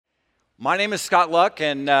My name is Scott Luck,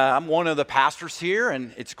 and I'm one of the pastors here,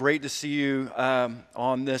 and it's great to see you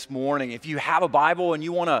on this morning. If you have a Bible and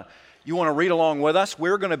you want to read along with us,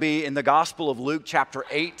 we're going to be in the Gospel of Luke chapter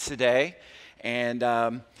 8 today. And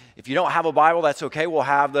if you don't have a Bible, that's okay. We'll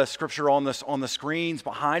have the scripture on the screens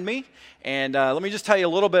behind me. And let me just tell you a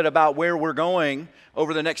little bit about where we're going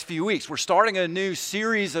over the next few weeks. We're starting a new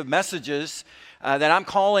series of messages that I'm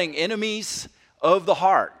calling Enemies of the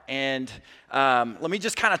Heart. And let me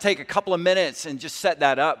just kind of take a couple of minutes and just set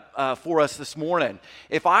that up for us this morning.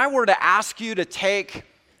 If I were to ask you to take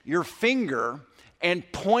your finger and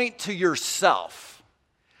point to yourself,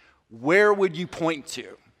 where would you point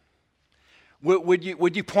to?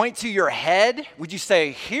 Would you point to your head? Would you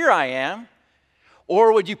say, "Here I am"?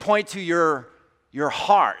 Or would you point to your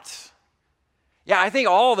heart? Yeah, I think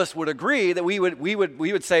all of us would agree that we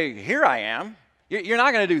would say, "Here I am." You're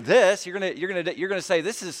not going to do this. You're going to say,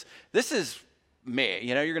 "This is me."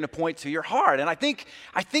 You know, you're going to point to your heart. And I think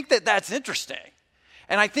that that's interesting.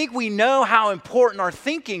 And I think we know how important our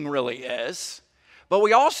thinking really is. But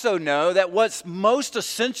we also know that what's most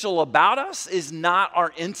essential about us is not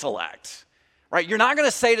our intellect. Right? You're not going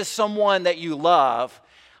to say to someone that you love,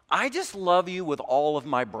 "I just love you with all of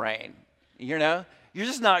my brain." You know? You're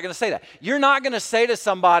just not going to say that. You're not going to say to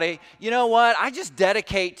somebody, "You know what? I just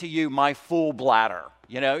dedicate to you my full bladder."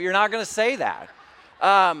 You know, you're not going to say that.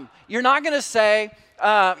 You're not going to say,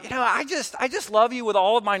 "I just love you with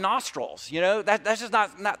all of my nostrils." You know, that's just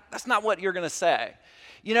that's not what you're going to say.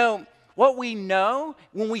 You know, what we know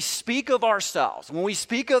when we speak of ourselves, when we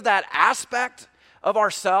speak of that aspect of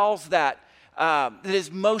ourselves that is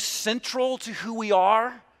most central to who we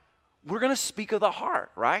are, we're going to speak of the heart,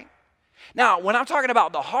 right? Now, when I'm talking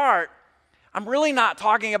about the heart, I'm really not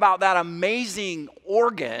talking about that amazing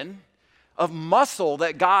organ of muscle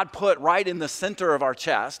that God put right in the center of our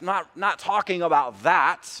chest. Not talking about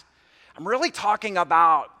that. I'm really talking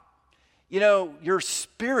about, your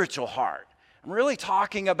spiritual heart. I'm really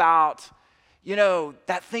talking about,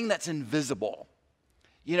 that thing that's invisible,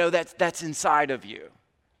 that's inside of you,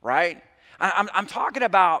 right? I'm talking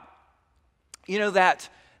about,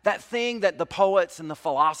 that thing that the poets and the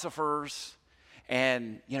philosophers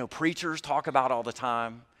and, preachers talk about all the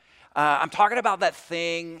time. I'm talking about that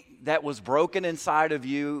thing that was broken inside of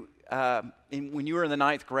you when you were in the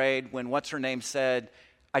 9th grade when what's-her-name said,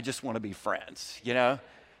 "I just want to be friends,"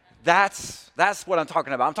 That's what I'm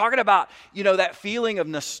talking about. I'm talking about, that feeling of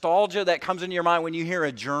nostalgia that comes into your mind when you hear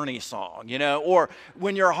a Journey song, or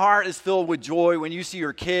when your heart is filled with joy when you see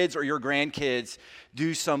your kids or your grandkids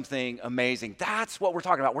do something amazing. That's what we're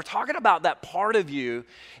talking about. We're talking about that part of you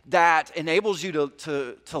that enables you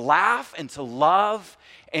to laugh and to love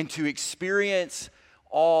and to experience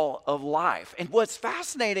all of life. And what's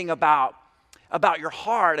fascinating about your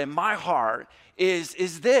heart and my heart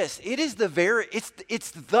is this. It's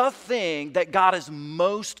the thing that God is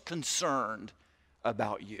most concerned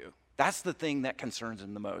about you. That's the thing that concerns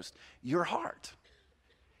him the most, your heart.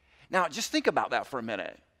 Now, just think about that for a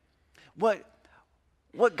minute. What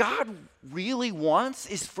God really wants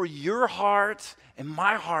is for your heart and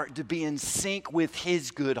my heart to be in sync with his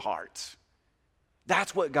good heart.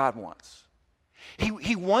 That's what God wants.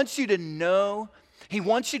 He wants you to know. He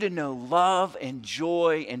wants you to know love and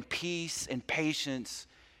joy and peace and patience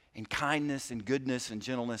and kindness and goodness and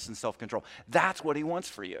gentleness and self-control. That's what he wants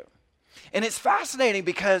for you. And it's fascinating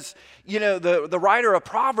because, the writer of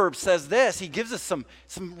Proverbs says this. He gives us some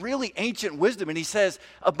really ancient wisdom, and he says,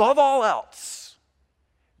 "Above all else,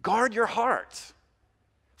 guard your heart,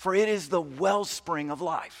 for it is the wellspring of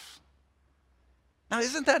life." Now,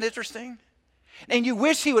 isn't that interesting? And you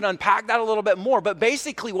wish he would unpack that a little bit more, but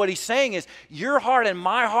basically what he's saying is your heart and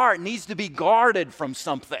my heart needs to be guarded from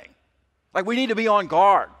something. Like we need to be on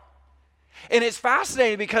guard. And it's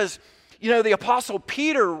fascinating because, the Apostle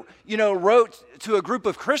Peter, wrote to a group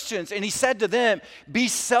of Christians and he said to them, "Be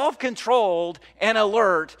self-controlled and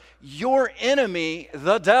alert. Your enemy,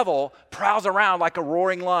 the devil, prowls around like a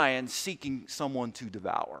roaring lion seeking someone to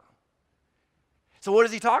devour." So what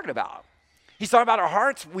is he talking about? He's talking about our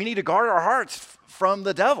hearts. We need to guard our hearts from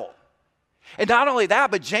the devil. And not only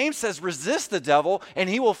that, but James says, resist the devil and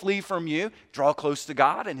he will flee from you. Draw close to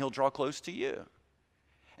God and he'll draw close to you.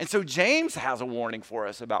 And so James has a warning for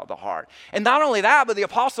us about the heart. And not only that, but the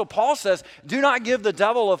Apostle Paul says, do not give the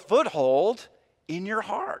devil a foothold in your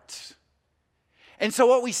heart. And so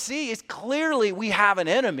what we see is clearly we have an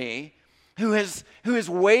enemy who is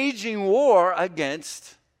waging war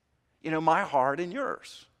against, my heart and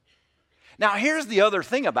yours. Now, here's the other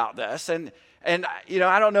thing about this, and I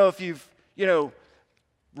don't know if you've,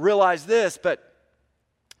 realized this, but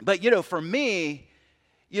for me,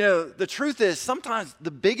 You know, the truth is sometimes the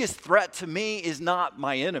biggest threat to me is not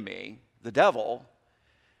my enemy, the devil.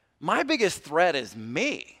 My biggest threat is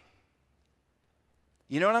me.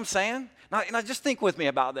 You know what I'm saying? Now just think with me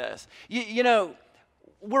about this. You know,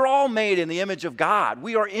 we're all made in the image of God.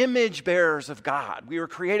 We are image bearers of God. We were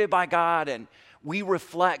created by God and we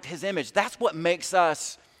reflect his image. That's what makes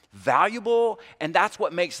us valuable and that's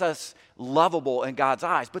what makes us lovable in God's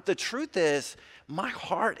eyes. But the truth is, my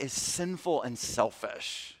heart is sinful and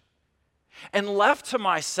selfish. And left to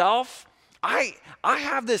myself, I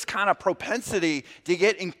have this kind of propensity to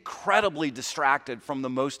get incredibly distracted from the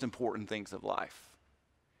most important things of life.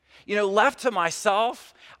 You know, left to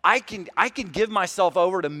myself, I can give myself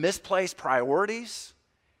over to misplaced priorities,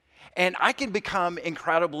 and I can become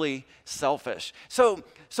incredibly selfish. So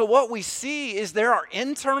what we see is there are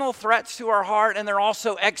internal threats to our heart, and there are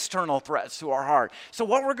also external threats to our heart. So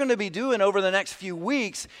what we're going to be doing over the next few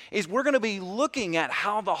weeks is we're going to be looking at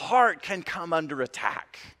how the heart can come under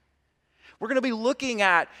attack. We're going to be looking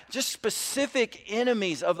at just specific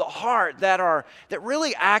enemies of the heart that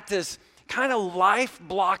really act as kind of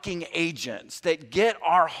life-blocking agents that get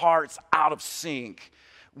our hearts out of sync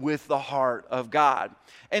with the heart of God.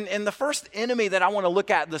 And the first enemy that I want to look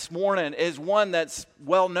at this morning is one that's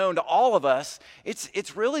well known to all of us.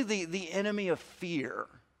 It's really the enemy of fear.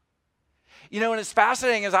 You know, and it's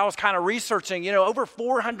fascinating as I was kind of researching, you know, over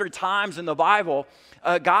 400 times in the Bible,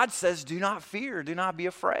 God says, do not fear, do not be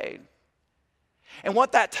afraid. And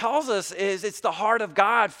what that tells us is it's the heart of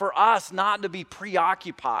God for us not to be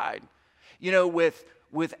preoccupied, you know, with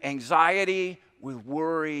anxiety, with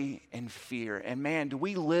worry and fear. And man, do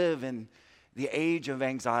we live in the age of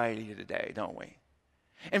anxiety today, don't we?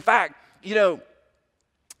 In fact, you know,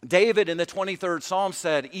 David in the 23rd Psalm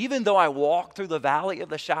said, even though I walk through the valley of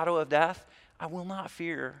the shadow of death, I will not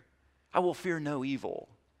fear. I will fear no evil,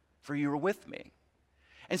 for you are with me.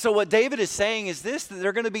 And so what David is saying is this, that there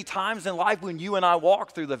are going to be times in life when you and I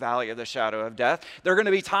walk through the valley of the shadow of death. There are going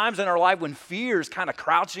to be times in our life when fear is kind of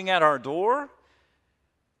crouching at our door.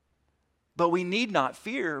 But we need not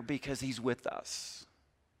fear because he's with us.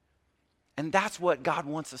 And that's what God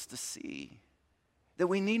wants us to see, that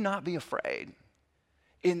we need not be afraid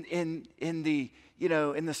in the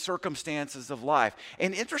circumstances of life.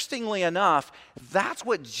 And interestingly enough, that's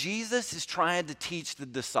what Jesus is trying to teach the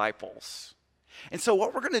disciples. And so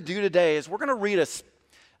what we're going to do today is we're going to read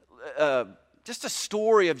just a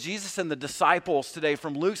story of Jesus and the disciples today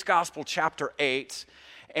from Luke's Gospel, chapter 8.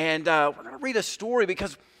 And we're going to read a story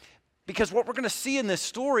because what we're going to see in this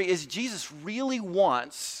story is Jesus really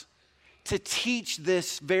wants to teach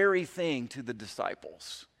this very thing to the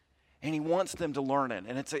disciples. And he wants them to learn it.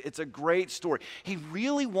 And it's a great story. He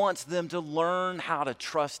really wants them to learn how to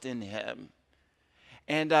trust in him.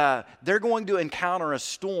 And they're going to encounter a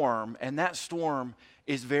storm, and that storm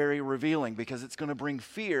is very revealing because it's going to bring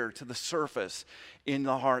fear to the surface in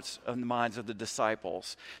the hearts and the minds of the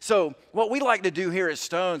disciples. So what we like to do here at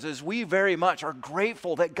Stones is we very much are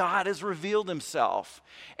grateful that God has revealed himself.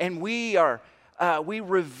 And we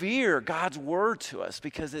revere God's word to us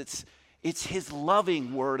because it's his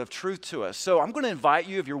loving word of truth to us. So I'm going to invite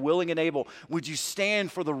you, if you're willing and able, would you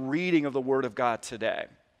stand for the reading of the word of God today?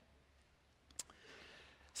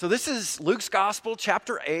 So this is Luke's Gospel,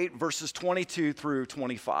 chapter 8, verses 22 through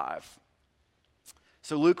 25.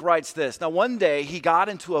 So Luke writes this, now one day he got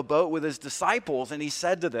into a boat with his disciples and he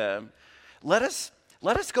said to them, let us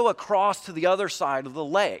go across to the other side of the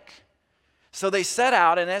lake. So they set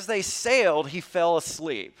out, and as they sailed, he fell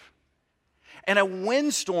asleep. And a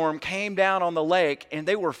windstorm came down on the lake, and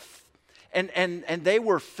they were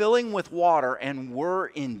filling with water and were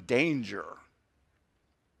in danger.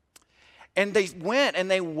 And they went and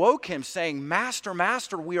they woke him, saying, Master,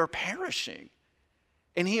 Master, we are perishing.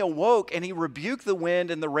 And he awoke and he rebuked the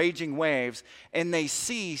wind and the raging waves, and they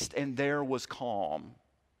ceased, and there was calm.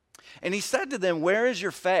 And he said to them, where is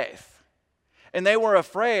your faith? And they were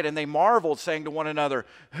afraid, and they marveled, saying to one another,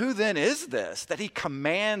 who then is this, that he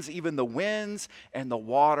commands even the winds and the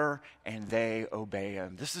water, and they obey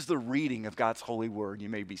him? This is the reading of God's holy word. You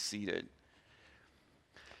may be seated.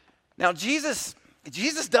 Now, Jesus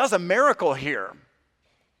does a miracle here.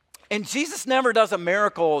 And Jesus never does a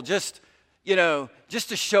miracle just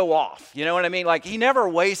to show off. You know what I mean? Like, he never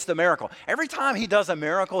wastes the miracle. Every time he does a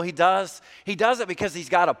miracle, he does it because he's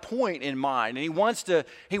got a point in mind. And he wants to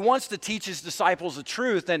teach his disciples the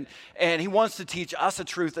truth, and he wants to teach us a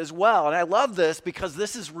truth as well. And I love this because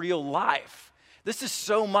this is real life. This is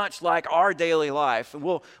so much like our daily life. And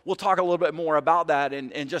we'll talk a little bit more about that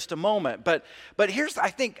in just a moment. But here's, I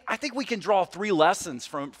think we can draw 3 lessons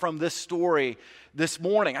from this story this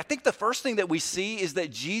morning. I think the first thing that we see is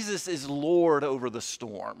that Jesus is Lord over the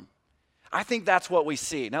storm. I think that's what we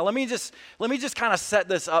see. Now let me just kind of set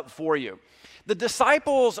this up for you. The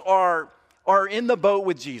disciples are in the boat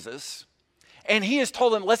with Jesus, and he has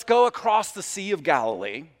told them, let's go across the Sea of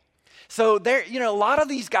Galilee. So a lot of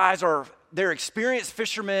these guys they're experienced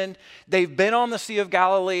fishermen. They've been on the Sea of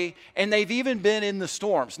Galilee, and they've even been in the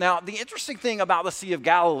storms. Now, the interesting thing about the Sea of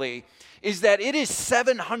Galilee is that it is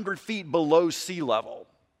 700 feet below sea level.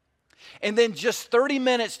 And then just 30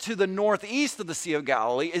 minutes to the northeast of the Sea of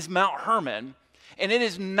Galilee is Mount Hermon, and it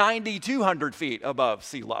is 9,200 feet above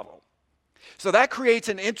sea level. So that creates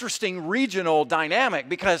an interesting regional dynamic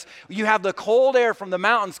because you have the cold air from the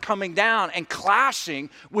mountains coming down and clashing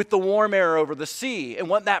with the warm air over the sea. And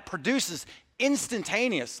what that produces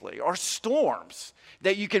instantaneously are storms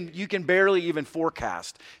that you can barely even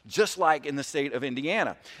forecast, just like in the state of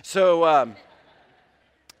Indiana. So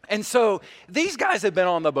these guys have been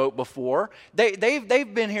on the boat before.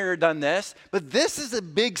 They've been here, done this, but this is a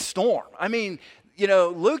big storm. I mean,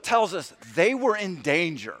 Luke tells us they were in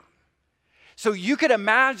danger. So you could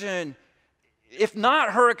imagine, if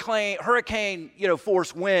not hurricane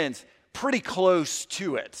force winds, pretty close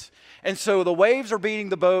to it. And so the waves are beating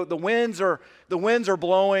the boat, the winds are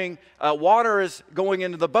blowing, water is going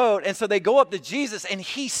into the boat, and so they go up to Jesus, and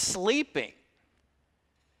he's sleeping.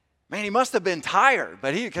 Man, he must have been tired,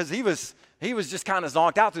 but because he was just kind of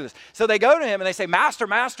zonked out through this. So they go to him and they say, Master,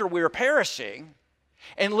 Master, we are perishing.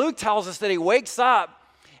 And Luke tells us that he wakes up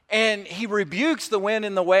and he rebukes the wind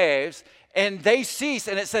and the waves, and they cease,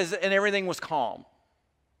 and it says, and everything was calm.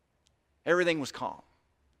 Everything was calm.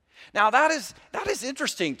 Now that is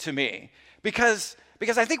interesting to me because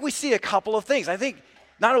I think we see a couple of things. I think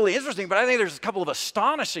not only interesting, but I think there's a couple of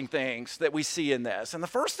astonishing things that we see in this. And the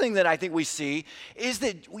first thing that I think we see is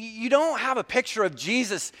that you don't have a picture of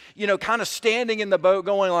Jesus, kind of standing in the boat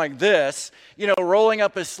going like this, rolling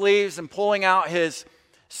up his sleeves and pulling out his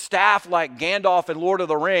staff like Gandalf in Lord of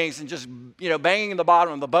the Rings and just, banging the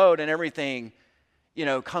bottom of the boat and everything,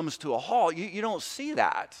 comes to a halt. You don't see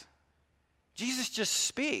that. Jesus just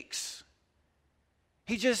speaks.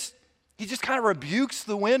 He just kind of rebukes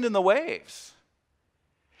the wind and the waves.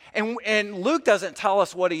 And Luke doesn't tell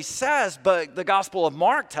us what he says, but the Gospel of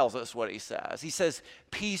Mark tells us what he says. He says,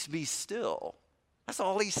 peace be still. That's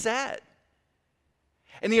all he said.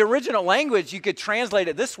 In the original language, you could translate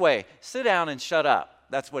it this way, sit down and shut up.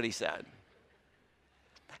 That's what he said.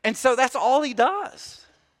 And so that's all he does.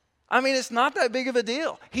 I mean, it's not that big of a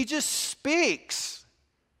deal. He just speaks.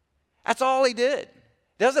 That's all he did.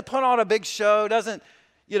 Doesn't put on a big show, doesn't,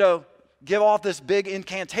 give off this big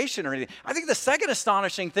incantation or anything. I think the second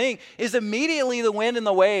astonishing thing is immediately the wind and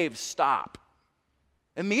the waves stop.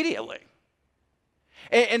 Immediately.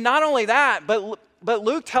 And not only that, but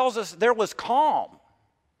Luke tells us there was calm.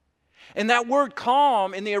 And that word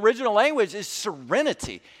calm in the original language is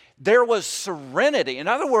serenity. There was serenity. In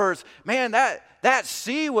other words, man, that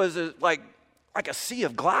sea was like a sea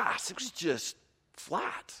of glass. It was just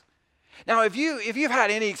flat. Now, if you've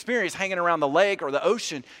had any experience hanging around the lake or the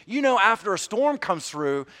ocean, after a storm comes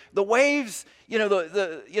through, the waves,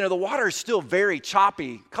 the water is still very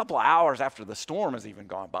choppy a couple of hours after the storm has even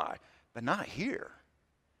gone by, but not here.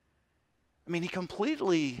 I mean, he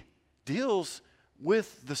completely deals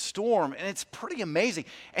with the storm, and it's pretty amazing.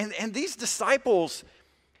 And these disciples,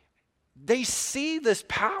 they see this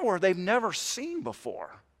power they've never seen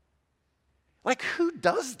before. Like, who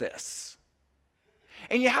does this?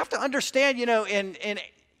 And you have to understand, in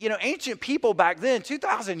ancient people back then,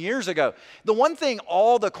 2,000 years ago, the one thing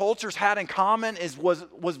all the cultures had in common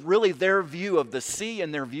was really their view of the sea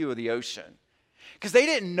and their view of the ocean. Because they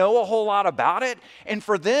didn't know a whole lot about it, and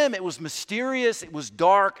for them it was mysterious, it was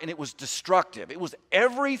dark, and it was destructive. It was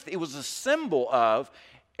a symbol of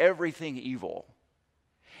everything evil.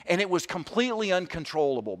 And it was completely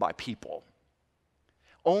uncontrollable by people.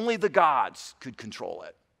 Only the gods could control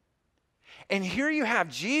it. And here you have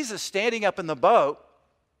Jesus standing up in the boat,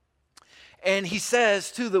 and he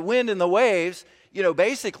says to the wind and the waves,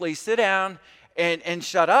 basically sit down and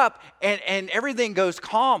shut up, and everything goes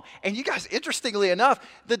calm. And you guys, interestingly enough,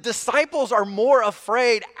 the disciples are more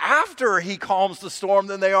afraid after he calms the storm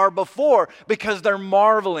than they are before because they're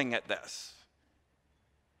marveling at this.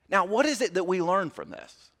 Now, what is it that we learn from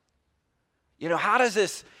this? How does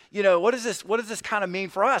this, what does this kind of mean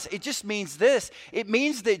for us? It just means this. It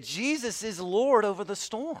means that Jesus is Lord over the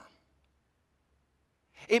storm.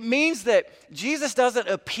 It means that Jesus doesn't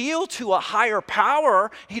appeal to a higher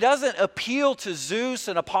power. He doesn't appeal to Zeus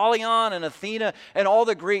and Apollyon and Athena and all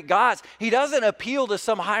the Greek gods. He doesn't appeal to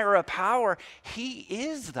some higher power. He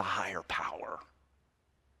is the higher power.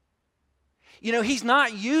 He's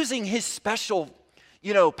not using his special,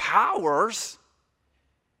 powers.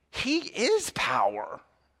 He is power.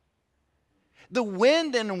 The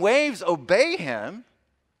wind and waves obey him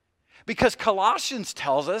because Colossians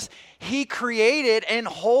tells us he created and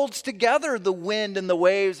holds together the wind and the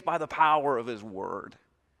waves by the power of his word.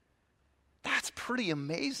 That's pretty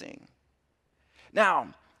amazing.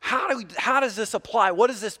 Now, how does this apply? What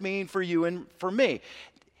does this mean for you and for me?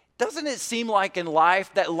 Doesn't it seem like in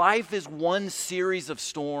life that life is one series of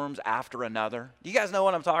storms after another? You guys know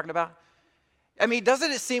what I'm talking about? I mean,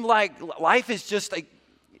 doesn't it seem like life is just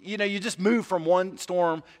you just move from one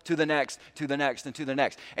storm to the next, to the next, and to the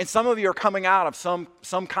next. And some of you are coming out of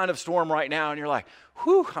some kind of storm right now, and you're like,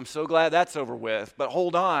 whew, I'm so glad that's over with. But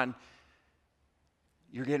hold on,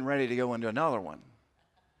 you're getting ready to go into another one.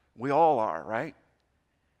 We all are, right?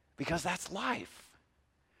 Because that's life.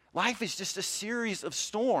 Life is just a series of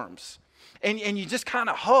storms. And you just kind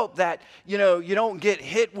of hope that, you don't get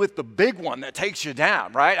hit with the big one that takes you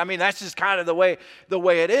down, right? I mean, that's just kind of the way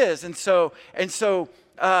it is. And so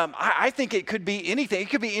I think it could be anything. It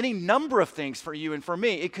could be any number of things for you and for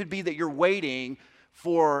me. It could be that you're waiting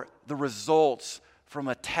for the results from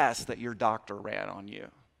a test that your doctor ran on you.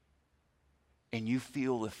 And you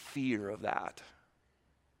feel the fear of that.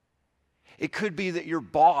 It could be that your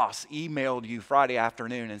boss emailed you Friday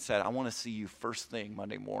afternoon and said, I want to see you first thing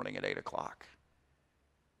Monday morning at 8 o'clock.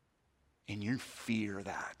 And you fear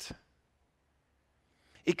that.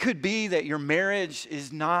 It could be that your marriage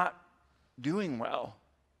is not doing well.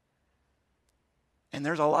 And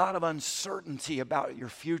there's a lot of uncertainty about your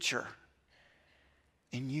future.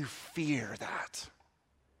 And you fear that.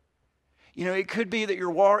 It could be that you're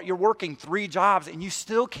working 3 jobs and you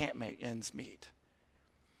still can't make ends meet.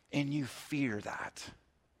 And you fear that.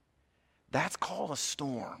 That's called a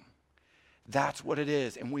storm. That's what it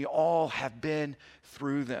is. And we all have been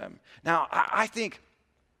through them. Now, I think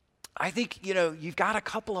you've got a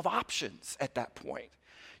couple of options at that point.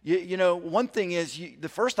 One thing is, the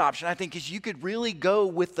first option, I think, is you could really go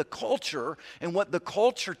with the culture and what the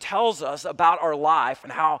culture tells us about our life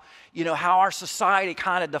and how our society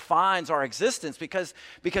kind of defines our existence because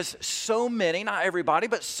so many, not everybody,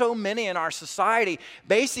 but so many in our society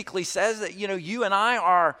basically says that, you and I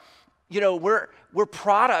are, we're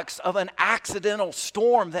products of an accidental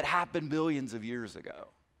storm that happened billions of years ago.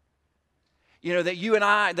 That you and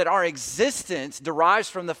I, that our existence derives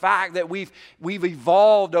from the fact that we've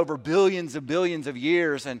evolved over billions of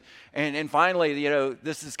years. And finally,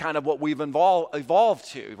 this is kind of what we've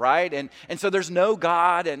evolved to, right? And so there's no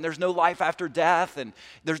God and there's no life after death and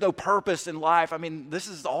there's no purpose in life. I mean, this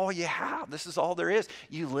is all you have. This is all there is.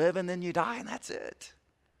 You live and then you die and that's it.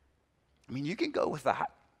 I mean, you can go with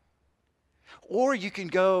that. Or you can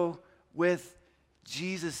go with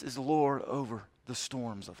Jesus is Lord over the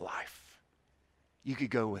storms of life. You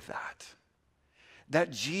could go with that.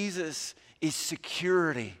 That Jesus is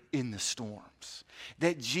security in the storms.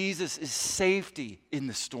 That Jesus is safety in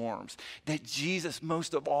the storms. That Jesus,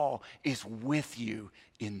 most of all, is with you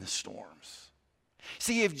in the storms.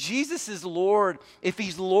 See, if Jesus is Lord, if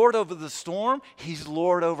he's Lord over the storm, he's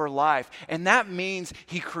Lord over life. And that means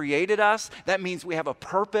he created us. That means we have a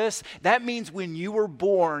purpose. That means when you were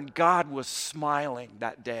born, God was smiling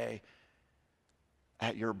that day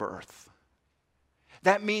at your birth.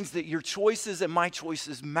 That means that your choices and my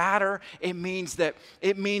choices matter. It means that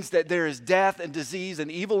there is death and disease and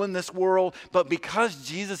evil in this world, but because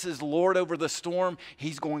Jesus is Lord over the storm,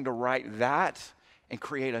 he's going to right that and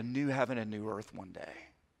create a new heaven and new earth one day.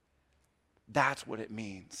 That's what it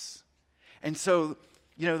means. And so,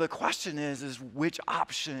 the question is which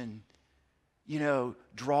option,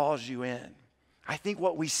 draws you in? I think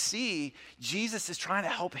what we see, Jesus is trying to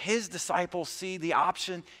help his disciples see the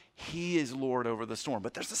option. He is Lord over the storm.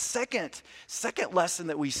 But there's a second lesson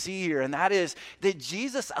that we see here, and that is that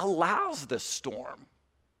Jesus allows the storm.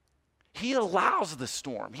 He allows the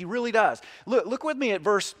storm. He really does. Look with me at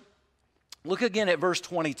look again at verse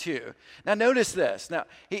 22. Now notice this. Now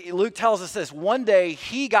Luke tells us this. One day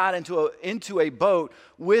he got into a boat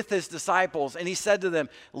with his disciples, and he said to them,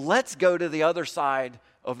 let's go to the other side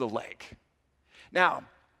of the lake. Now,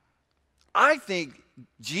 I think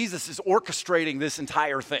Jesus is orchestrating this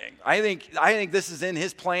entire thing. I think this is in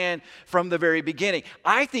his plan from the very beginning.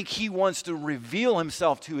 I think he wants to reveal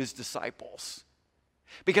himself to his disciples.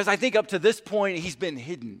 Because I think up to this point, he's been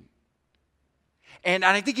hidden. And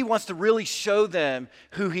I think he wants to really show them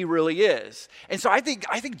who he really is. And so I think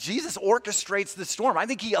Jesus orchestrates the storm. I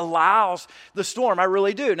think he allows the storm. I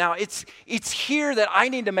really do. Now, it's here that I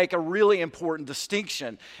need to make a really important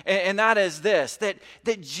distinction. And that is this,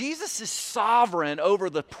 that Jesus is sovereign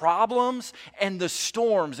over the problems and the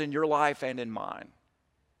storms in your life and in mine.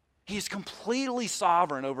 He is completely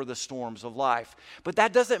sovereign over the storms of life. But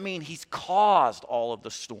that doesn't mean he's caused all of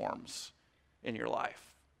the storms in your life.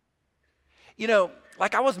 You know,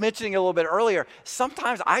 like I was mentioning a little bit earlier,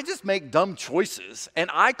 sometimes I just make dumb choices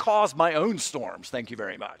and I cause my own storms. Thank you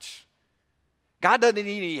very much. God doesn't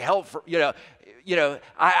need any help for,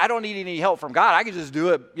 I don't need any help from God. I can just do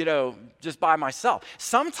it, just by myself.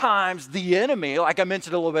 Sometimes the enemy, like I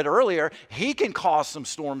mentioned a little bit earlier, he can cause some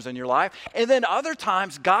storms in your life. And then other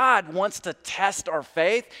times God wants to test our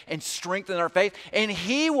faith and strengthen our faith. And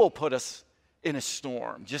he will put us in a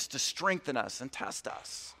storm just to strengthen us and test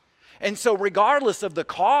us. And so regardless of the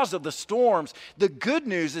cause of the storms, the good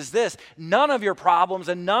news is this: none of your problems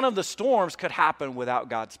and none of the storms could happen without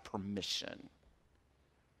God's permission.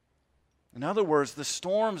 In other words, the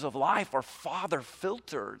storms of life are Father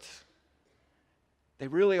filtered. They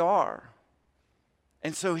really are.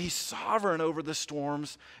 And so he's sovereign over the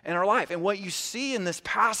storms in our life. And what you see in this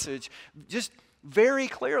passage, just very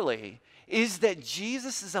clearly, is that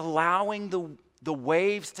Jesus is allowing the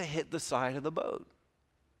waves to hit the side of the boat.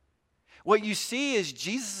 What you see is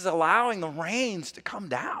Jesus is allowing the rains to come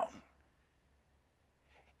down.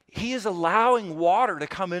 He is allowing water to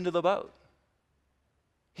come into the boat.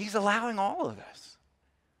 He's allowing all of this.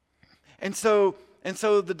 And so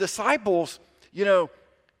the disciples, are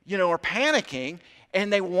panicking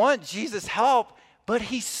and they want Jesus' help, but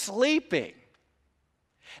he's sleeping.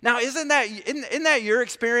 Now, isn't that your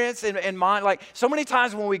experience and mine? Like so many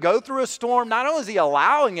times when we go through a storm, not only is he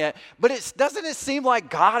allowing it, but doesn't it seem like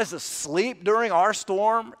God is asleep during our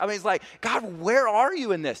storm? I mean, it's like, God, where are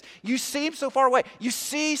you in this? You seem so far away. You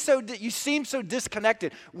seem so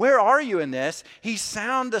disconnected. Where are you in this? He's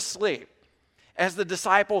sound asleep. As the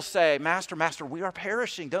disciples say, Master, we are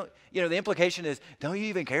perishing. The implication is, don't you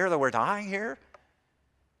even care that we're dying here?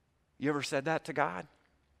 You ever said that to God?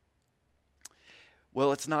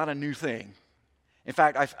 Well, it's not a new thing. In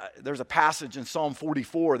fact, there's a passage in Psalm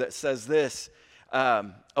 44 that says this,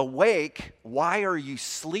 awake, why are you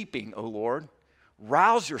sleeping, O Lord?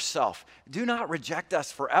 Rouse yourself. Do not reject us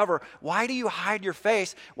forever. Why do you hide your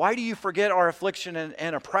face? Why do you forget our affliction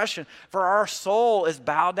and oppression? For our soul is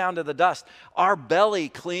bowed down to the dust. Our belly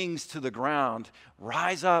clings to the ground.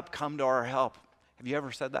 Rise up, come to our help. Have you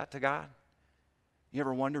ever said that to God? You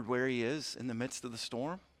ever wondered where he is in the midst of the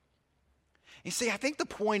storm? You see, I think the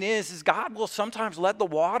point is God will sometimes let the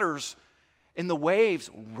waters and the waves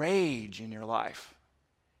rage in your life.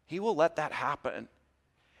 He will let that happen.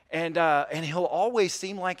 And he'll always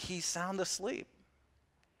seem like he's sound asleep.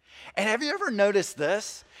 And have you ever noticed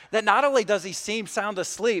this? That not only does he seem sound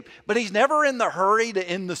asleep, but he's never in the hurry to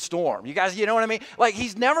end the storm. You guys, you know what I mean? Like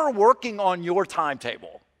he's never working on your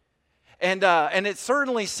timetable. And it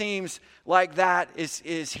certainly seems like that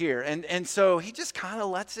is here. And so he just kind of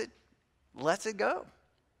lets it go.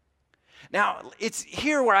 Now, it's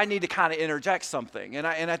here where I need to kind of interject something, and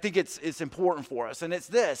I think it's important for us, and it's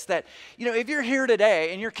this, that, if you're here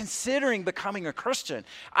today and you're considering becoming a Christian,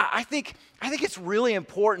 I think it's really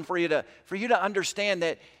important for you to understand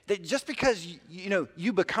that just because,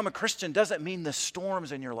 you become a Christian doesn't mean the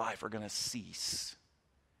storms in your life are going to cease.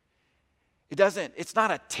 It's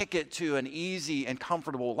not a ticket to an easy and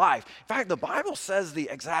comfortable life. In fact, the Bible says the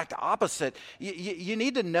exact opposite. You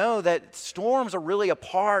need to know that storms are really a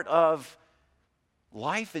part of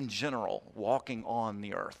life in general, walking on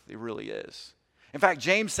the earth. It really is. In fact,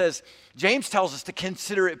 James tells us to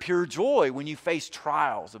consider it pure joy when you face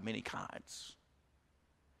trials of many kinds.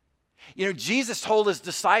 Jesus told his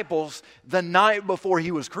disciples the night before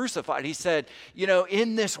he was crucified, he said,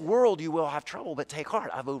 in this world you will have trouble, but take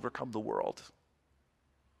heart, I've overcome the world.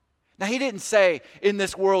 Now, he didn't say, in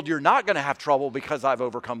this world you're not going to have trouble because I've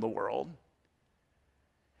overcome the world.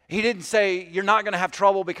 He didn't say, you're not going to have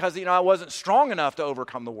trouble because, I wasn't strong enough to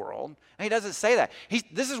overcome the world. And he doesn't say that.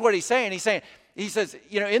 This is what he's saying. He says,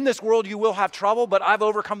 in this world you will have trouble, but I've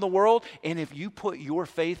overcome the world. And if you put your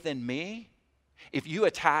faith in me, if you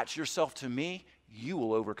attach yourself to me, you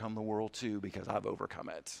will overcome the world too because I've overcome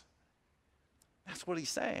it. That's what he's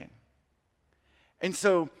saying. And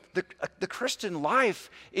so the Christian life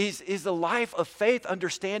is a life of faith,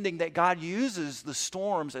 understanding that God uses the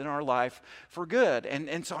storms in our life for good.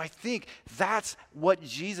 And so I think that's what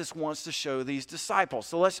Jesus wants to show these disciples.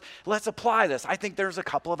 So let's apply this. I think there's a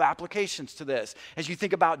couple of applications to this. As you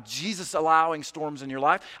think about Jesus allowing storms in your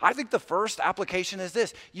life, I think the first application is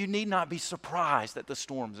this: you need not be surprised at the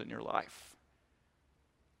storms in your life.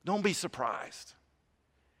 Don't be surprised.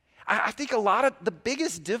 I think a lot of the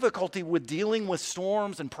biggest difficulty with dealing with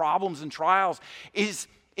storms and problems and trials is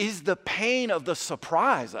the pain of the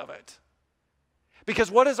surprise of it.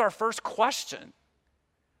 Because what is our first question?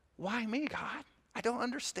 Why me, God? I don't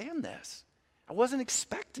understand this. I wasn't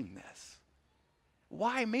expecting this.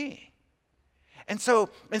 Why me? And so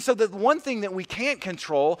the one thing that we can't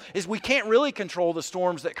control is we can't really control the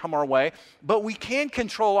storms that come our way, but we can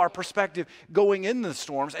control our perspective going into the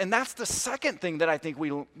storms. And that's the second thing that I think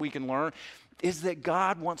we can learn, is that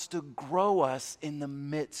God wants to grow us in the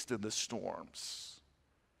midst of the storms.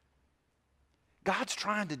 God's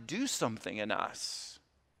trying to do something in us,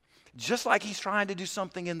 just like he's trying to do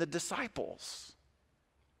something in the disciples.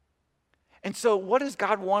 And so what does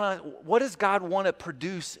God want to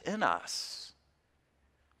produce in us?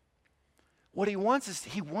 What he wants is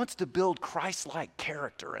he wants to build Christ-like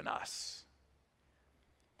character in us.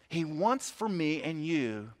 He wants for me and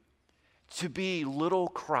you to be little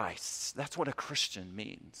Christs. That's what a Christian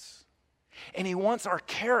means. And he wants our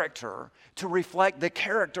character to reflect the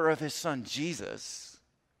character of his son, Jesus.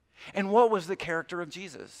 And what was the character of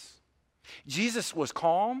Jesus? Jesus was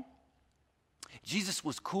calm, Jesus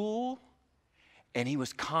was cool, and he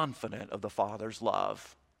was confident of the Father's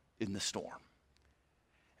love in the storm.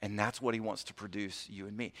 And that's what he wants to produce you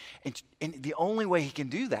and me. And the only way he can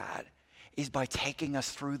do that is by taking us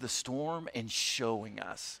through the storm and showing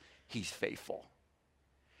us he's faithful.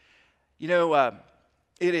 You know,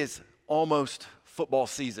 it is almost football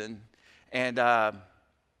season, and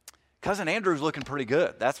Cousin Andrew's looking pretty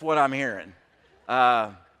good. That's what I'm hearing.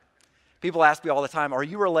 People ask me all the time, are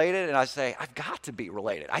you related? And I say, I've got to be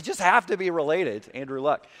related. I just have to be related to Andrew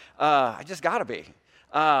Luck. I just got to be.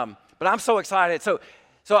 But I'm so excited.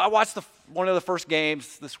 So I watched one of the first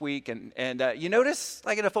games this week, and you notice,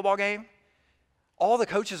 like in a football game, all the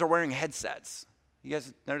coaches are wearing headsets. You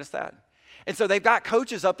guys notice that? And so they've got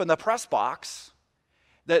coaches up in the press box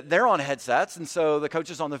that they're on headsets, and so the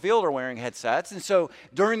coaches on the field are wearing headsets. And so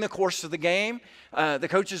during the course of the game, the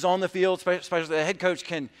coaches on the field, especially the head coach,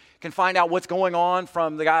 can find out what's going on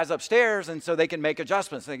from the guys upstairs, and so they can make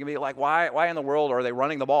adjustments. They can be like, why in the world are they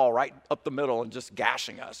running the ball right up the middle and just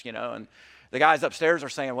gashing us, you know? And the guys upstairs are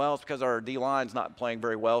saying, well, it's because our D-line's not playing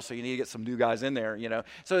very well, so you need to get some new guys in there, you know.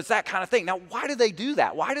 So it's that kind of thing. Now, why do they do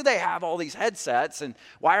that? Why do they have all these headsets, and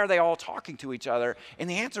why are they all talking to each other? And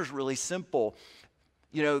the answer is really simple.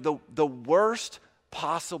 You know, the worst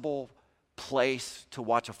possible place to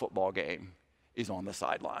watch a football game is on the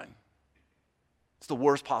sideline. It's the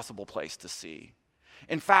worst possible place to see.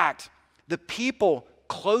 In fact, the people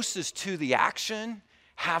closest to the action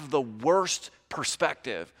have the worst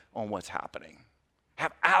perspective on what's happening.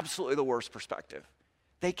 Have absolutely the worst perspective.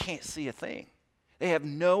 They can't see a thing. They have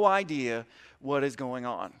no idea what is going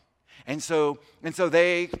on. And so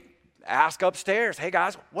they ask upstairs, hey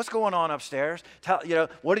guys, what's going on upstairs?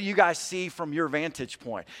 What do you guys see from your vantage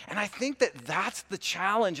point? And I think that's the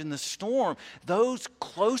challenge in the storm. Those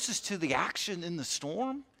closest to the action in the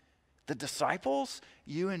storm, the disciples,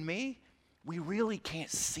 you and me, we really can't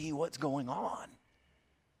see what's going on.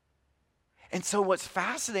 And so what's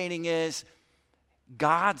fascinating is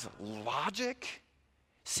God's logic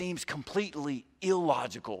seems completely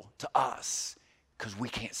illogical to us because we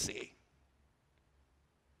can't see.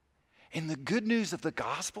 And the good news of the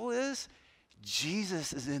gospel is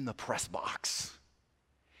Jesus is in the press box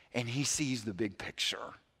and he sees the big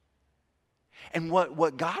picture. And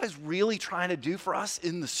what God is really trying to do for us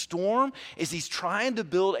in the storm is he's trying to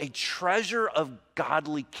build a treasure of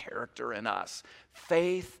godly character in us.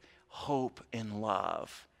 Faith, hope, and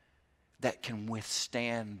love that can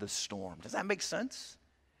withstand the storm. Does that make sense?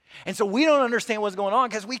 And so we don't understand what's going on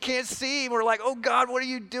because we can't see. We're like, oh God, what are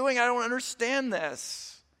you doing? I don't understand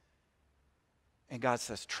this. And God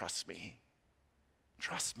says, trust me.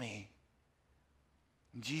 Trust me.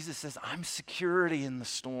 And Jesus says, I'm security in the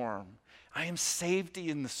storm. I am safety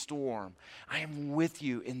in the storm. I am with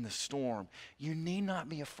you in the storm. You need not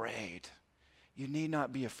be afraid. You need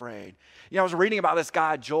not be afraid. You know, I was reading about this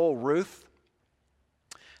guy, Joel Ruth.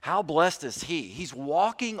 How blessed is he? He's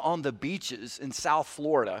walking on the beaches in South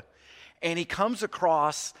Florida, and he comes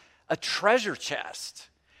across a treasure chest,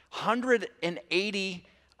 180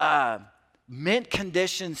 mint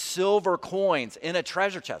condition silver coins in a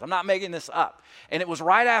treasure chest. I'm not making this up. And it was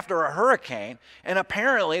right after a hurricane. And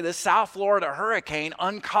apparently this South Florida hurricane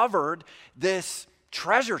uncovered this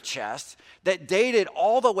treasure chest that dated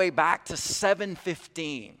all the way back to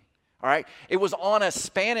 715. All right. It was on a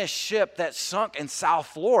Spanish ship that sunk in South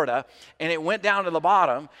Florida, and it went down to the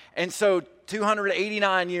bottom. And so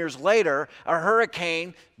 289 years later, a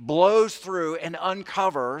hurricane blows through and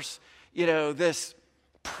uncovers, this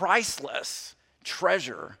priceless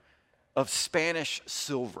treasure of Spanish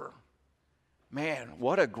silver. Man,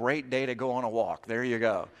 what a great day to go on a walk. There you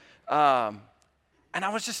go. And I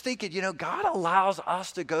was just thinking, God allows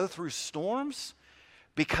us to go through storms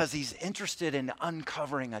because he's interested in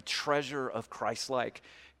uncovering a treasure of Christ-like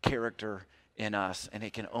character in us, and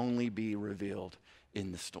it can only be revealed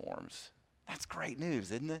in the storms. That's great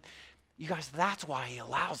news, isn't it? You guys, that's why he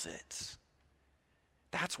allows it.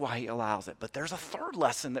 That's why he allows it. But there's a third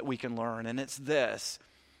lesson that we can learn, and it's this,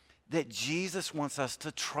 that Jesus wants us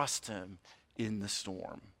to trust him in the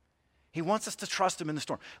storm. He wants us to trust him in the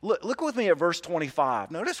storm. Look with me at verse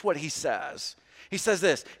 25. Notice what he says. He says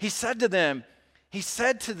this. He said to them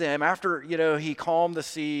after, he calmed the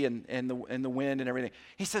sea and the wind and everything.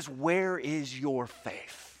 He says, where is your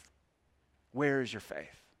faith? Where is your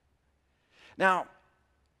faith? Now,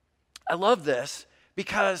 I love this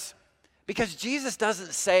because Jesus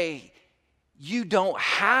doesn't say you don't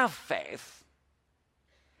have faith.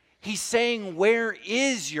 He's saying, where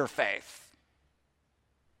is your faith?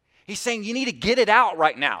 He's saying you need to get it out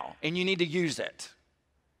right now and you need to use it.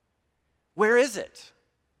 Where is it?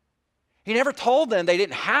 He never told them they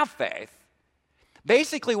didn't have faith.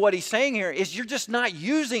 Basically what he's saying here is you're just not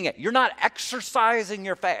using it. You're not exercising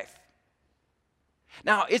your faith.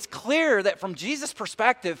 Now, it's clear that from Jesus'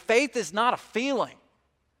 perspective, faith is not a feeling.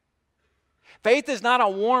 Faith is not a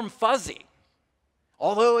warm fuzzy,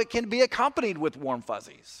 although it can be accompanied with warm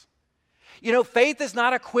fuzzies. Faith is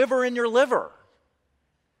not a quiver in your liver.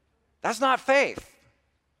 That's not faith.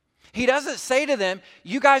 He doesn't say to them,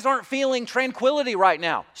 you guys aren't feeling tranquility right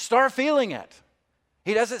now. Start feeling it.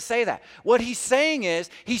 He doesn't say that. What he's saying is,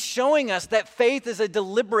 he's showing us that faith is a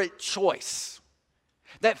deliberate choice.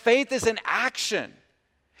 That faith is an action.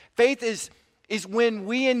 Faith is when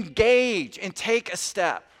we engage and take a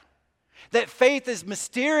step. That faith is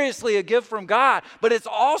mysteriously a gift from God, but it's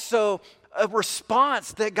also a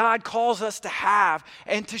response that God calls us to have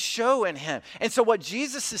and to show in him. And so what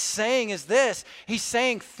Jesus is saying is this. He's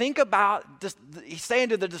saying, he's saying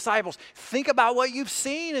to the disciples, think about what you've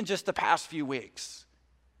seen in just the past few weeks.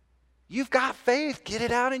 You've got faith. Get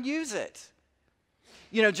it out and use it.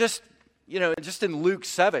 Just in Luke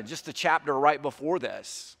 7, just the chapter right before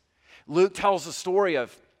this, Luke tells the story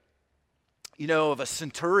of a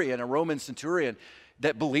centurion, a Roman centurion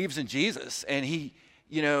that believes in Jesus. And he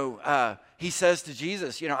says to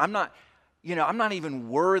Jesus, I'm not even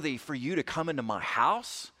worthy for you to come into my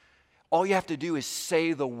house. All you have to do is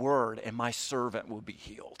say the word and my servant will be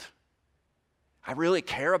healed. I really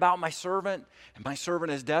care about my servant, and my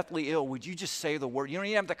servant is deathly ill. Would you just say the word? You don't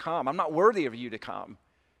even have to come. I'm not worthy of you to come.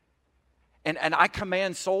 And I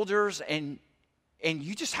command soldiers, and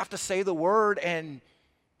you just have to say the word, and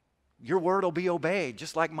your word will be obeyed,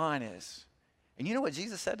 just like mine is. And you know what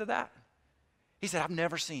Jesus said to that? He said, I've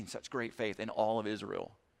never seen such great faith in all of Israel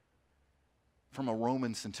from a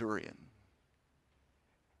Roman centurion.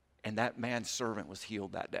 And that man's servant was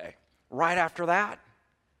healed that day. Right after that,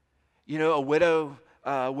 a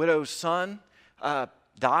widow's son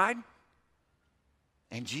died,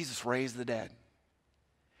 and Jesus raised the dead.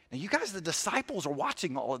 Now, you guys, the disciples are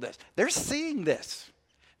watching all of this. They're seeing this.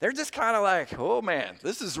 They're just kind of like, oh man,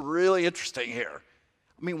 this is really interesting here.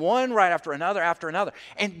 I mean, one right after another.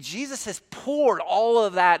 And Jesus has poured all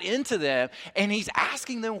of that into them, and he's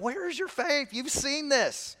asking them, where is your faith? You've seen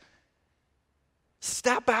this.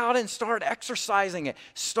 Step out and start exercising it.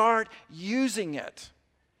 Start using it.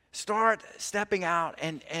 Start stepping out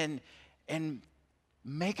and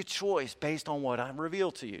make a choice based on what I've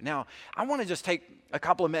revealed to you. Now, I want to just take a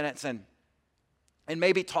couple of minutes and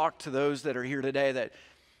maybe talk to those that are here today that,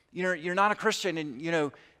 you're not a Christian, and,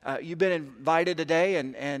 you've been invited today,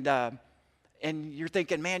 and you're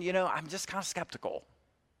thinking, man, I'm just kind of skeptical.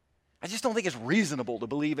 I just don't think it's reasonable to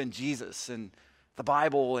believe in Jesus and the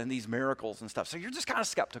Bible and these miracles and stuff. So you're just kind of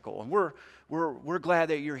skeptical, and we're glad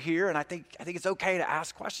that you're here, and I think it's okay to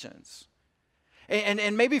ask questions.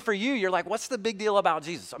 And maybe for you, you're like, what's the big deal about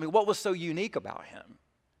Jesus? I mean, what was so unique about him?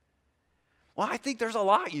 Well, I think there's a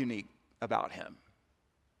lot unique about him.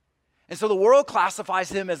 And so the world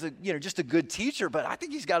classifies him as just a good teacher, but I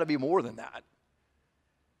think he's got to be more than that.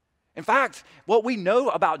 In fact, what we know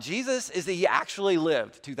about Jesus is that he actually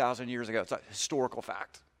lived 2,000 years ago. It's a historical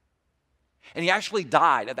fact. And he actually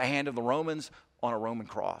died at the hand of the Romans on a Roman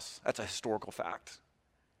cross. That's a historical fact.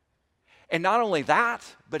 And not only that,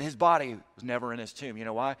 but his body was never in his tomb. You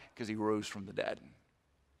know why? Because he rose from the dead.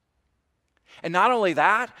 And not only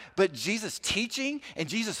that, but Jesus' teaching and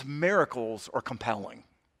Jesus' miracles are compelling.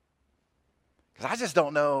 Because I just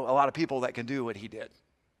don't know a lot of people that can do what he did.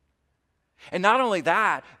 And not only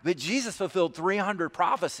that, but Jesus fulfilled 300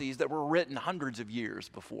 prophecies that were written hundreds of years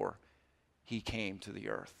before he came to the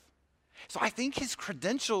earth. So I think his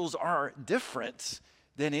credentials are different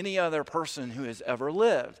than any other person who has ever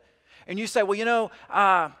lived. And you say, well,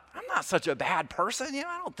 I'm not such a bad person.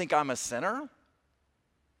 I don't think I'm a sinner.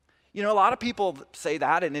 A lot of people say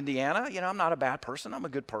that in Indiana. I'm not a bad person. I'm a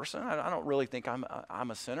good person. I don't really think I'm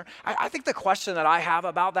a sinner. I think the question that I have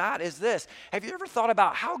about that is this. Have you ever thought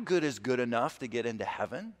about how good is good enough to get into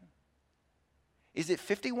heaven? Is it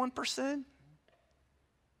 51%?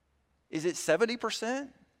 Is it 70%?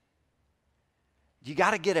 You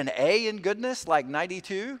got to get an A in goodness, like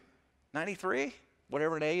 92, 93,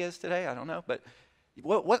 whatever an A is today. I don't know. But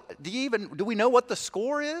what do we know what the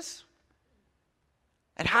score is?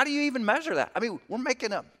 And how do you even measure that? I mean, we're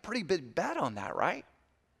making a pretty big bet on that, right?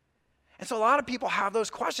 And so a lot of people have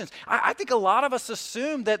those questions. I think a lot of us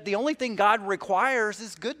assume that the only thing God requires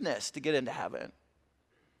is goodness to get into heaven.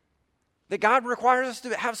 That God requires us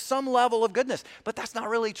to have some level of goodness. But that's not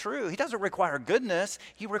really true. He doesn't require goodness.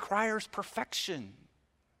 He requires perfection.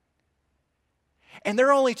 And there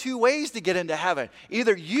are only two ways to get into heaven.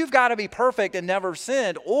 Either you've got to be perfect and never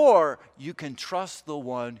sinned, or you can trust the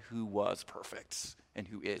one who was perfect and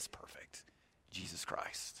who is perfect, Jesus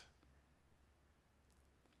Christ.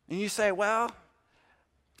 And you say, well,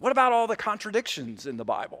 what about all the contradictions in the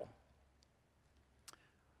Bible?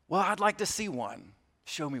 Well, I'd like to see one.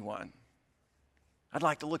 Show me one. I'd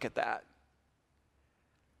like to look at that.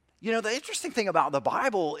 The interesting thing about the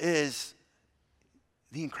Bible is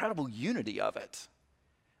the incredible unity of it.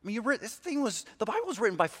 I mean, the Bible was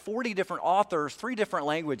written by 40 different authors, 3 different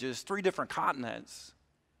languages, 3 different continents,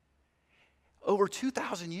 over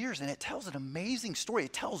 2,000 years, and it tells an amazing story.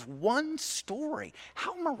 It tells one story.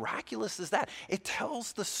 How miraculous is that? It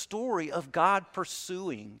tells the story of God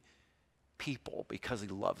pursuing people because he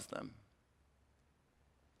loves them.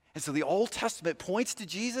 And so the Old Testament points to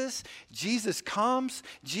Jesus. Jesus comes,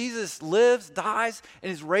 Jesus lives, dies,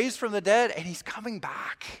 and is raised from the dead, and he's coming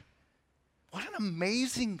back. What an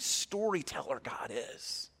amazing storyteller God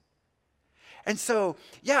is. And so,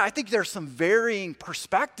 I think there's some varying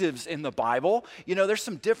perspectives in the Bible. There's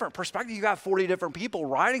some different perspectives. You got 40 different people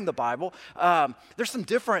writing the Bible. There's some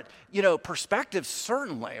different, perspectives,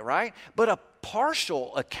 certainly, right? But a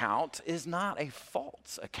partial account is not a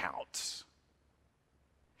false account.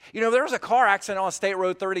 There was a car accident on State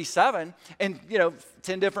Road 37, and,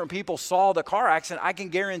 10 different people saw the car accident. I can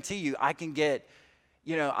guarantee you I can get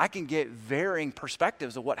varying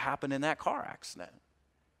perspectives of what happened in that car accident.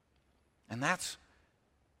 And that's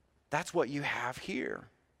what you have here.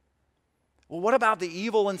 Well, what about the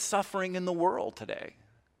evil and suffering in the world today?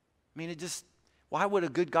 I mean, why would a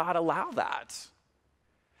good God allow that?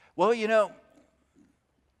 Well,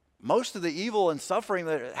 most of the evil and suffering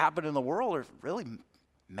that happen in the world are really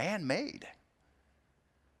man-made.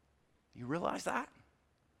 You realize that?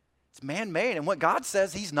 It's man-made, and what God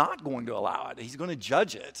says, he's not going to allow it. He's going to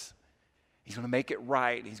judge it. He's going to make it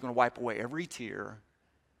right. He's going to wipe away every tear,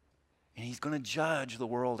 and he's going to judge the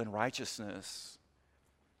world in righteousness,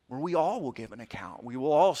 where we all will give an account. We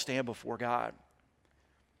will all stand before God.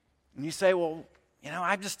 And you say, well,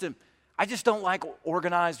 I just don't like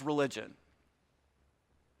organized religion.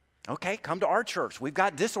 Okay, come to our church. We've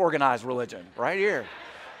got disorganized religion right here.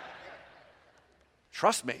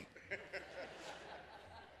 Trust me.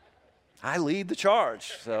 I lead the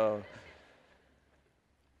charge, so.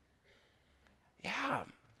 Yeah.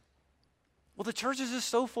 Well, the church is just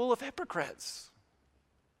so full of hypocrites.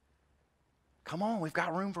 Come on, we've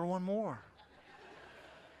got room for one more.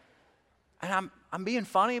 And I'm being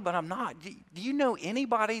funny, but I'm not. Do you know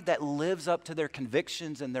anybody that lives up to their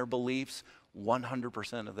convictions and their beliefs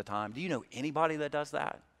 100% of the time? Do you know anybody that does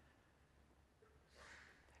that?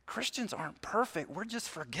 Christians aren't perfect. We're just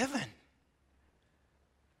forgiven.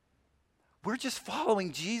 We're just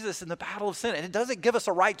following Jesus in the battle of sin. And it doesn't give us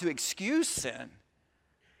a right to excuse sin.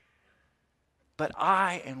 But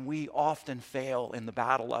we often fail in the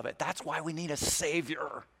battle of it. That's why we need a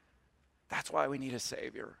Savior. That's why we need a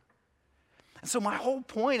Savior. And so my whole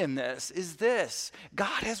point in this is this.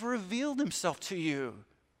 God has revealed himself to you.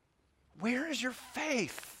 Where is your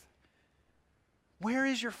faith? Where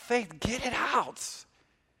is your faith? Get it out.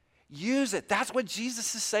 Use it. That's what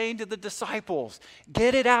Jesus is saying to the disciples.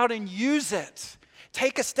 Get it out and use it.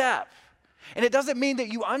 Take a step. And it doesn't mean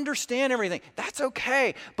that you understand everything. That's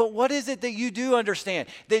okay. But what is it that you do understand?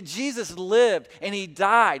 That Jesus lived and he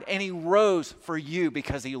died and he rose for you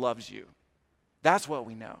because he loves you. That's what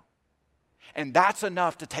we know. And that's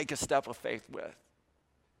enough to take a step of faith with.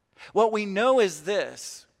 What we know is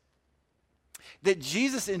this, that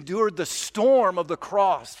Jesus endured the storm of the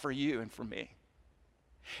cross for you and for me.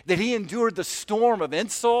 That he endured the storm of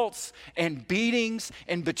insults and beatings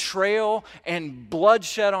and betrayal and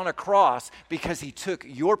bloodshed on a cross because he took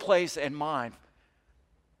your place and mine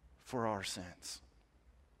for our sins.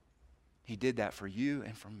 He did that for you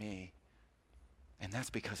and for me. And that's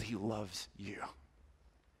because he loves you.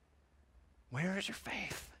 Where is your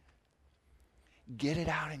faith? Get it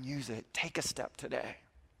out and use it. Take a step today.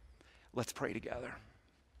 Let's pray together.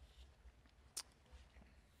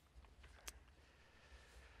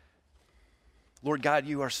 Lord God,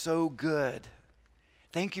 you are so good.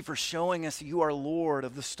 Thank you for showing us you are Lord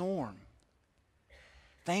of the storm.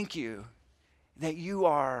 Thank you that you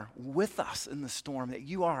are with us in the storm, that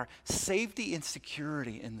you are safety and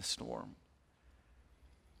security in the storm.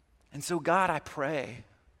 And so, God, I pray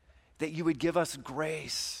that you would give us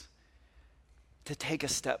grace to take a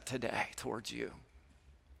step today towards you.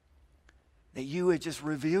 That you would just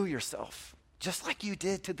reveal yourself, just like you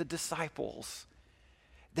did to the disciples.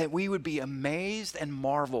 That we would be amazed and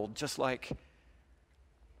marveled just like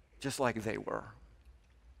they were.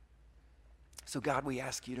 So God, we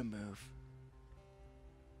ask you to move.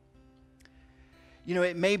 You know,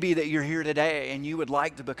 it may be that you're here today and you would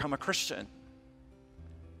like to become a Christian.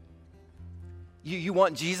 You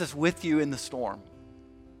want Jesus with you in the storm.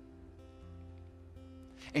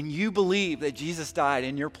 And you believe that Jesus died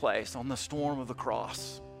in your place on the storm of the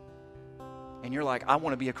cross. And you're like, I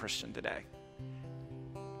want to be a Christian today.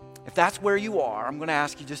 If that's where you are, I'm going to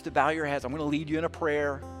ask you just to bow your heads. I'm going to lead you in a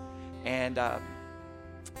prayer. And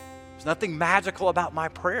there's nothing magical about my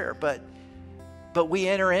prayer, but we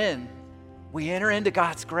enter into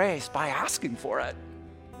God's grace by asking for it.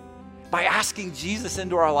 By asking Jesus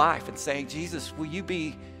into our life and saying, Jesus, will you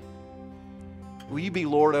be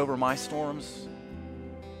Lord over my storms?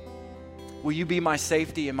 Will you be my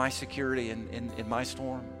safety and my security in my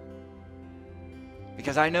storm?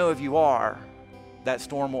 Because I know if you are, that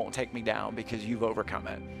storm won't take me down because you've overcome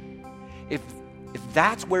it. If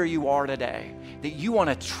that's where you are today, that you want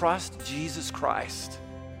to trust Jesus Christ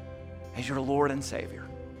as your Lord and Savior,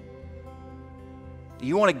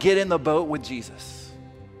 you want to get in the boat with Jesus,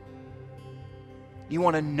 you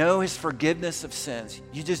want to know his forgiveness of sins,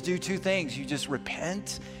 you just do two things. You just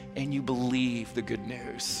repent and you believe the good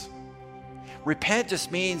news. Repent just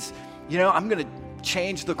means, I'm going to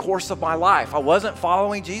change the course of my life. I wasn't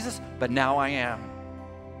following Jesus, but now I am.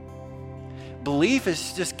 Belief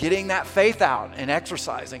is just getting that faith out and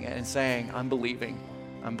exercising it and saying, I'm believing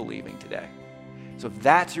today. So if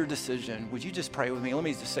that's your decision, would you just pray with me? Let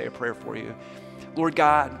me just say a prayer for you. Lord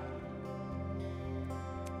God,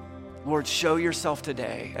 Lord, show yourself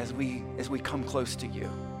today as we come close to you.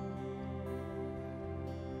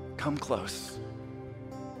 Come close.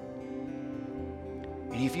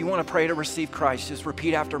 And if you want to pray to receive Christ, just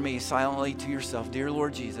repeat after me silently to yourself, Dear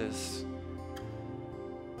Lord Jesus,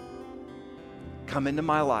 come into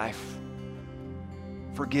my life.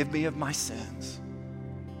 Forgive me of my sins.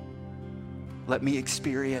 Let me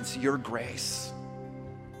experience your grace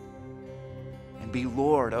and be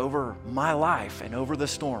Lord over my life and over the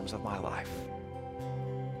storms of my life.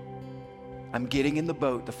 I'm getting in the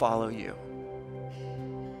boat to follow you.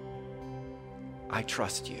 I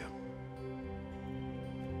trust you.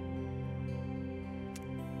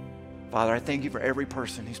 Father, I thank you for every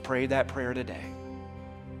person who's prayed that prayer today.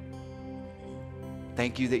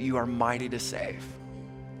 Thank you that you are mighty to save.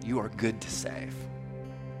 You are good to save.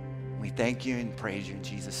 We thank you and praise you in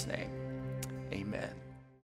Jesus' name. Amen.